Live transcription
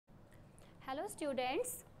Hello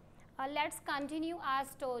students, let's continue our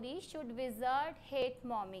story Should Wizard Hate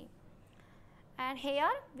Mommy? And here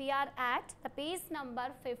we are at the page number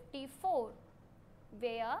 54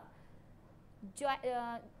 where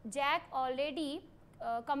Jack already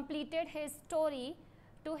completed his story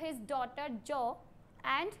to his daughter Jo,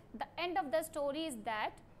 and the end of the story is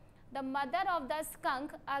that the mother of the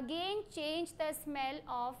skunk again changed the smell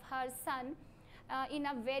of her son in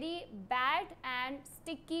a very bad and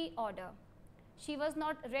sticky odor. She was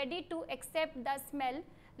not ready to accept the smell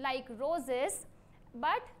like roses,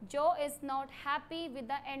 but Jo is not happy with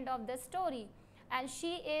the end of the story, and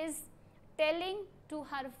she is telling to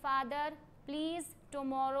her father, please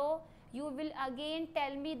tomorrow you will again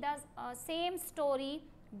tell me the same story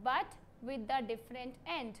but with the different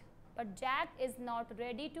end. But Jack is not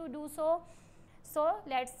ready to do so. So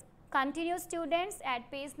let's continue students at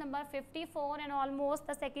page number 54 and almost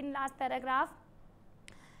the second last paragraph.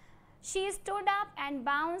 She stood up and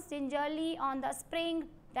bounced gingerly on the spring.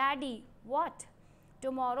 Daddy, what?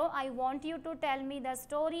 Tomorrow I want you to tell me the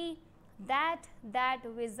story that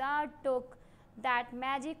wizard took that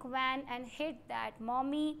magic wand and hit that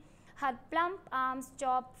mommy. Her plump arms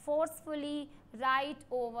chopped forcefully right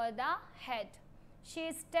over the head. She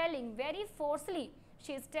is telling very forcefully.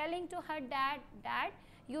 She is telling to her dad, Dad,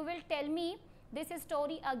 you will tell me this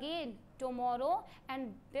story again tomorrow,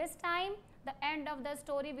 and this time the end of the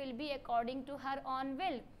story will be according to her own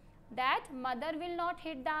will. That mother will not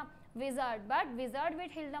hit the wizard, but wizard will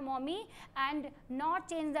hit the mommy and not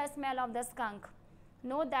change the smell of the skunk.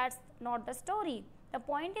 No, that's not the story. The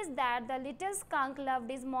point is that the little skunk loved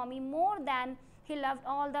his mommy more than he loved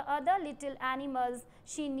all the other little animals.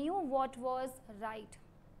 She knew what was right.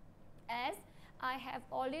 As I have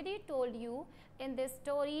already told you in this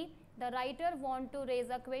story, the writer want to raise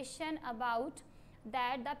a question about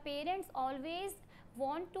that the parents always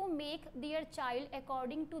want to make their child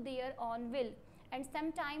according to their own will, and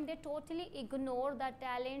sometimes they totally ignore the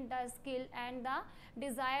talent, the skill and the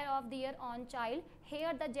desire of their own child.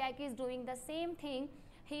 Here the Jack is doing the same thing.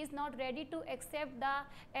 He is not ready to accept the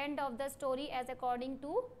end of the story as according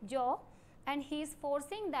to Jo, and he is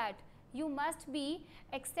forcing that you must be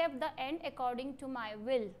accept the end according to my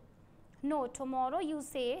will. No, tomorrow you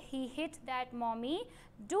say he hit that mommy,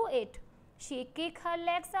 do it. She kicked her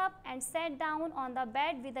legs up and sat down on the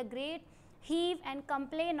bed with a great heave and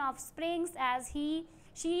complain of springs as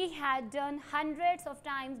she had done hundreds of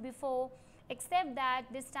times before, except that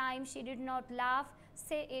this time she did not laugh.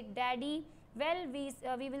 Say it, Daddy. Well,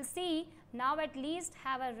 we will see. Now at least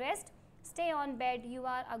have a rest. Stay on bed. You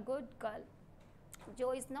are a good girl.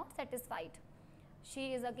 Jo is not satisfied.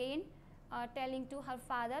 She is again telling to her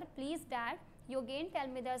father, please Dad, you again tell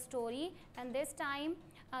me the story, and this time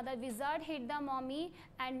the wizard hit the mommy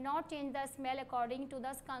and not change the smell according to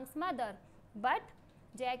the skunk's mother. But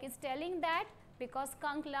Jack is telling that because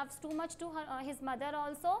skunk loves too much to his mother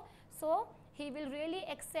also, so he will really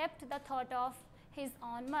accept the thought of his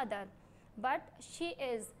own mother. But she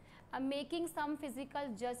is making some physical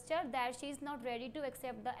gesture that she is not ready to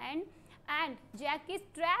accept the end, and Jack is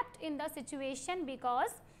trapped in the situation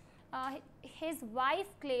because his wife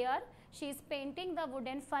Claire, she is painting the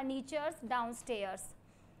wooden furnitures downstairs.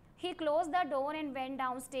 He closed the door and went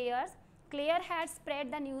downstairs. Claire had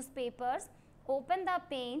spread the newspapers, opened the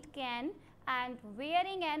paint can, and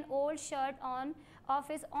wearing an old shirt on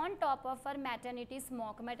top of her maternity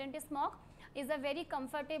smock. Maternity smock is a very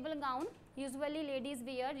comfortable gown usually ladies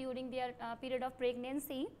wear during their period of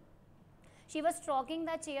pregnancy. She was stroking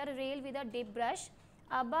the chair rail with a dip brush.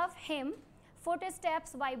 Above him,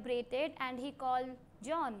 footsteps vibrated and he called,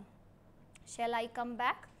 John, shall I come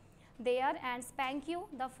back there and spank you?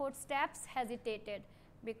 The footsteps hesitated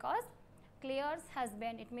because Claire's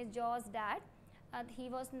husband, it means Jo's dad, he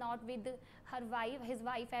was not with his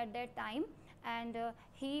wife at that time, and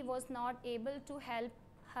he was not able to help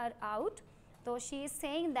her out. So she is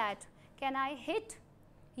saying that, can I hit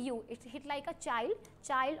you? It hit like a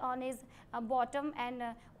child on his bottom and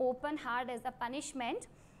open hard as a punishment.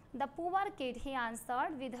 The poor kid, he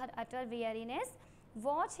answered with her utter weariness.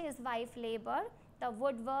 Watch his wife labor. The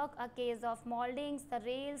woodwork, a case of moldings, the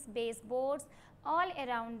rails, baseboards, all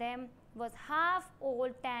around them was half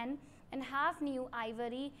old tan and half new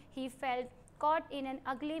ivory. He felt caught in an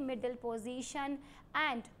ugly middle position,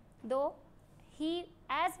 and though he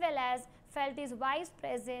as well as felt his wife's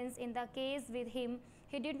presence in the case with him,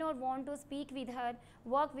 he did not want to speak with her,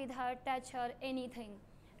 work with her, touch her, anything.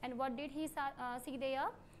 And what did he see there?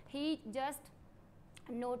 He just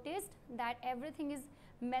noticed that everything is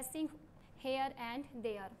messing here and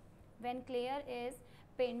there. When Claire is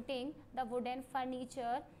painting the wooden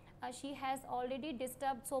furniture, she has already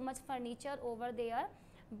disturbed so much furniture over there,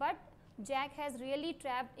 but Jack has really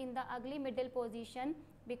trapped in the ugly middle position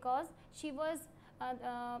because she was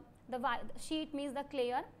she, it means the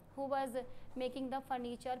Claire, who was making the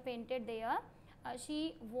furniture painted there.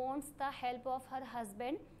 She wants the help of her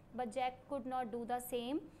husband, but Jack could not do the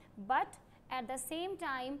same. But at the same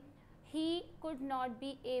time, he could not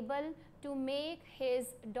be able to make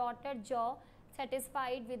his daughter Jo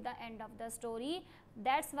satisfied with the end of the story.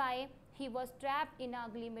 That's why he was trapped in an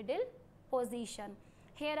ugly middle position.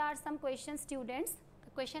 Here are some questions, students.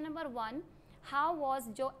 Question number 1, how was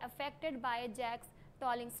Jo affected by Jack's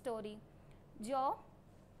telling story? Jo,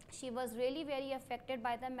 she was really very affected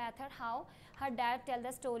by the method how her dad tell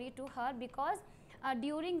the story to her, because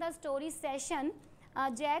during the story session,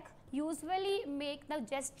 Jack usually make the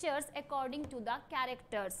gestures according to the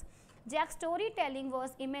characters. Jack's storytelling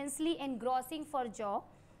was immensely engrossing for Jo.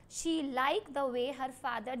 She liked the way her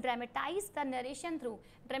father dramatized the narration through.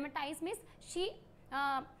 Dramatize means she,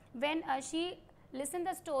 when she listened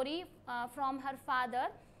the story from her father,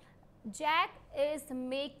 Jack is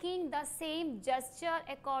making the same gesture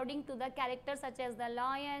according to the characters such as the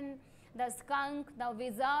lion, the skunk, the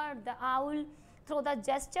wizard, the owl, through the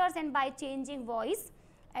gestures and by changing voice.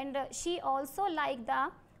 And she also liked the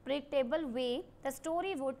predictable way the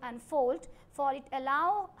story would unfold, for it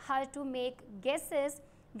allow her to make guesses,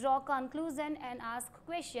 draw conclusion and ask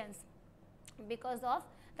questions. Because of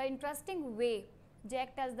the interesting way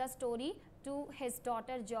Jack tells the story to his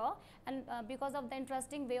daughter Jo, and because of the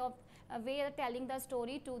interesting way of telling the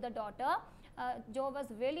story to the daughter, Jo was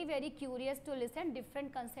really very curious to listen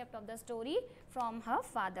different concept of the story from her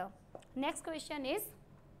father. Next question is,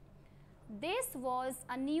 this was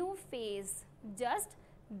a new phase. Just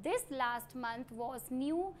this last month was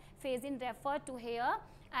new phase in referred to here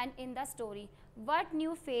and in the story. What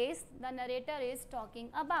new phase the narrator is talking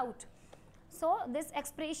about? So this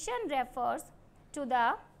expression refers to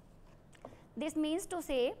the, this means to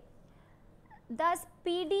say the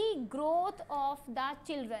speedy growth of the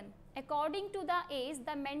children. According to the age,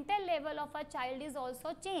 the mental level of a child is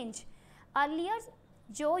also changed. Earlier,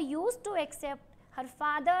 Jo used to accept her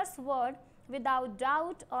father's word without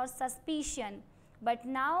doubt or suspicion, but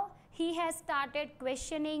now he has started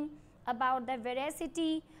questioning about the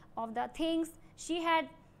veracity of the things. She had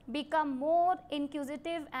become more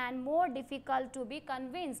inquisitive and more difficult to be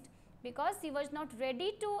convinced, because she was not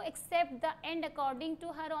ready to accept the end according to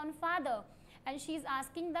her own father, and she is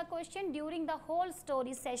asking the question during the whole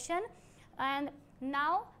story session. And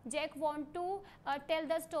now Jack want to tell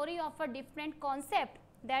the story of a different concept.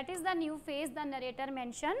 That is the new phase the narrator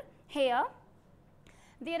mentioned here.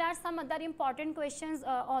 There are some other important questions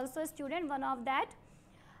also, student. One of that,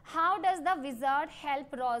 how does the wizard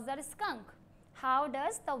help Roger Skunk? How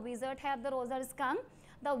does the wizard help the Roger Skunk?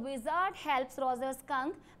 The wizard helps Roger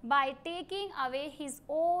Skunk by taking away his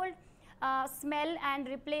old smell and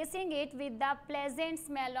replacing it with the pleasant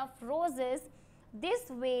smell of roses. This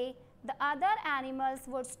way, the other animals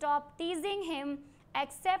would stop teasing him,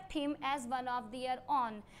 accept him as one of their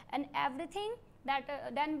own, and everything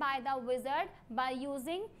that done by the wizard by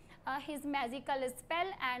using his magical spell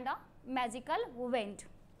and a magical wind.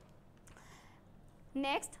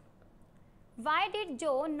 Next, why did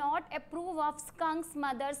Jo not approve of Skunk's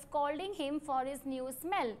mother scolding him for his new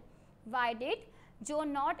smell? Why did Jo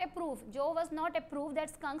not approve? Jo was not approved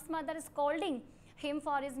that Skunk's mother is scolding him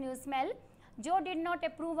for his new smell. Jo did not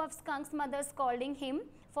approve of Skunk's mother scolding him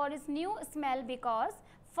for his new smell because,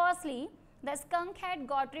 firstly, the skunk had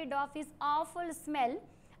got rid of his awful smell,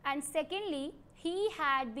 and secondly, he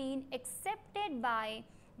had been accepted by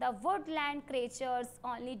the woodland creatures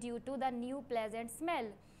only due to the new pleasant smell.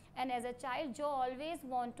 And as a child, Jo always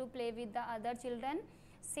want to play with the other children.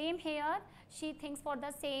 Same here, she thinks for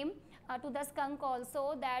the same to the skunk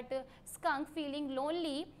also, that skunk feeling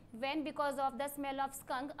lonely when because of the smell of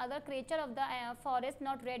skunk, other creature of the forest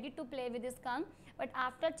not ready to play with the skunk. But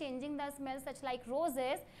after changing the smell such like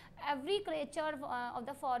roses, every creature of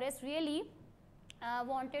the forest really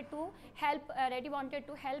wanted to help,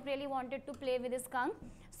 really wanted to play with the skunk.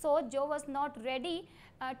 So Jo was not ready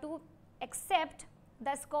to accept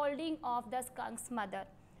the scolding of the skunk's mother.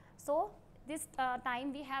 So this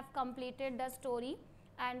time we have completed the story,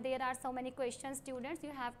 and there are so many questions, students.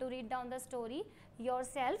 You have to read down the story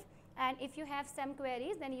yourself, and if you have some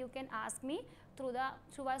queries, then you can ask me through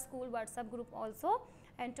our school WhatsApp group also.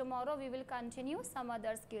 And tomorrow we will continue some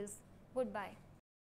other skills. Goodbye.